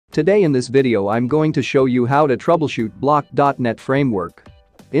Today in this video I'm going to show you how to troubleshoot block.NET framework.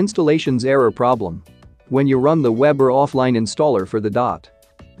 Installations error problem. When you run the web or offline installer for the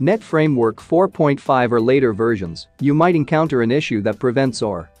 .NET Framework 4.5 or later versions, you might encounter an issue that prevents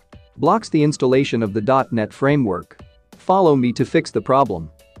or blocks the installation of the .NET Framework. Follow me to fix the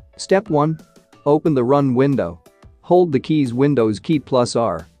problem. Step 1. Open the Run window. Hold the keys Windows key plus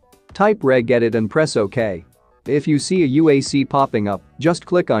R. Type regedit and press OK. If you see a UAC popping up, just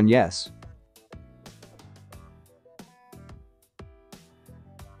click on Yes.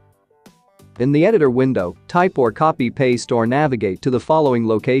 In the editor window, type or copy-paste or navigate to the following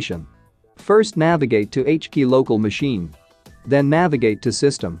location. First navigate to HKey local machine. Then navigate to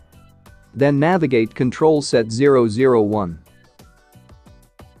System. Then navigate Control Set 001.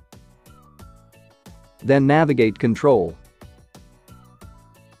 Then navigate Control.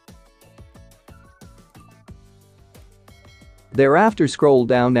 Thereafter scroll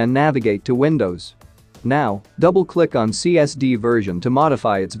down and navigate to Windows. Now, double-click on CSD version to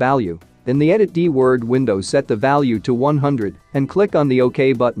modify its value. In the Edit D Word window set the value to 100 and click on the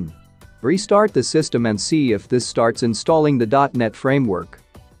OK button. Restart the system and see if this starts installing the .NET Framework.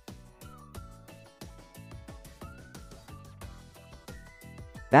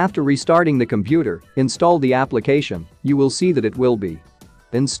 After restarting the computer, install the application, you will see that it will be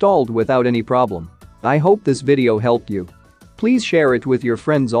installed without any problem. I hope this video helped you. Please share it with your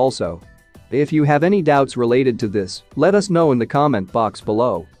friends also. If you have any doubts related to this, let us know in the comment box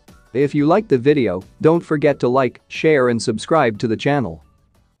below. If you liked the video, don't forget to like, share and subscribe to the channel.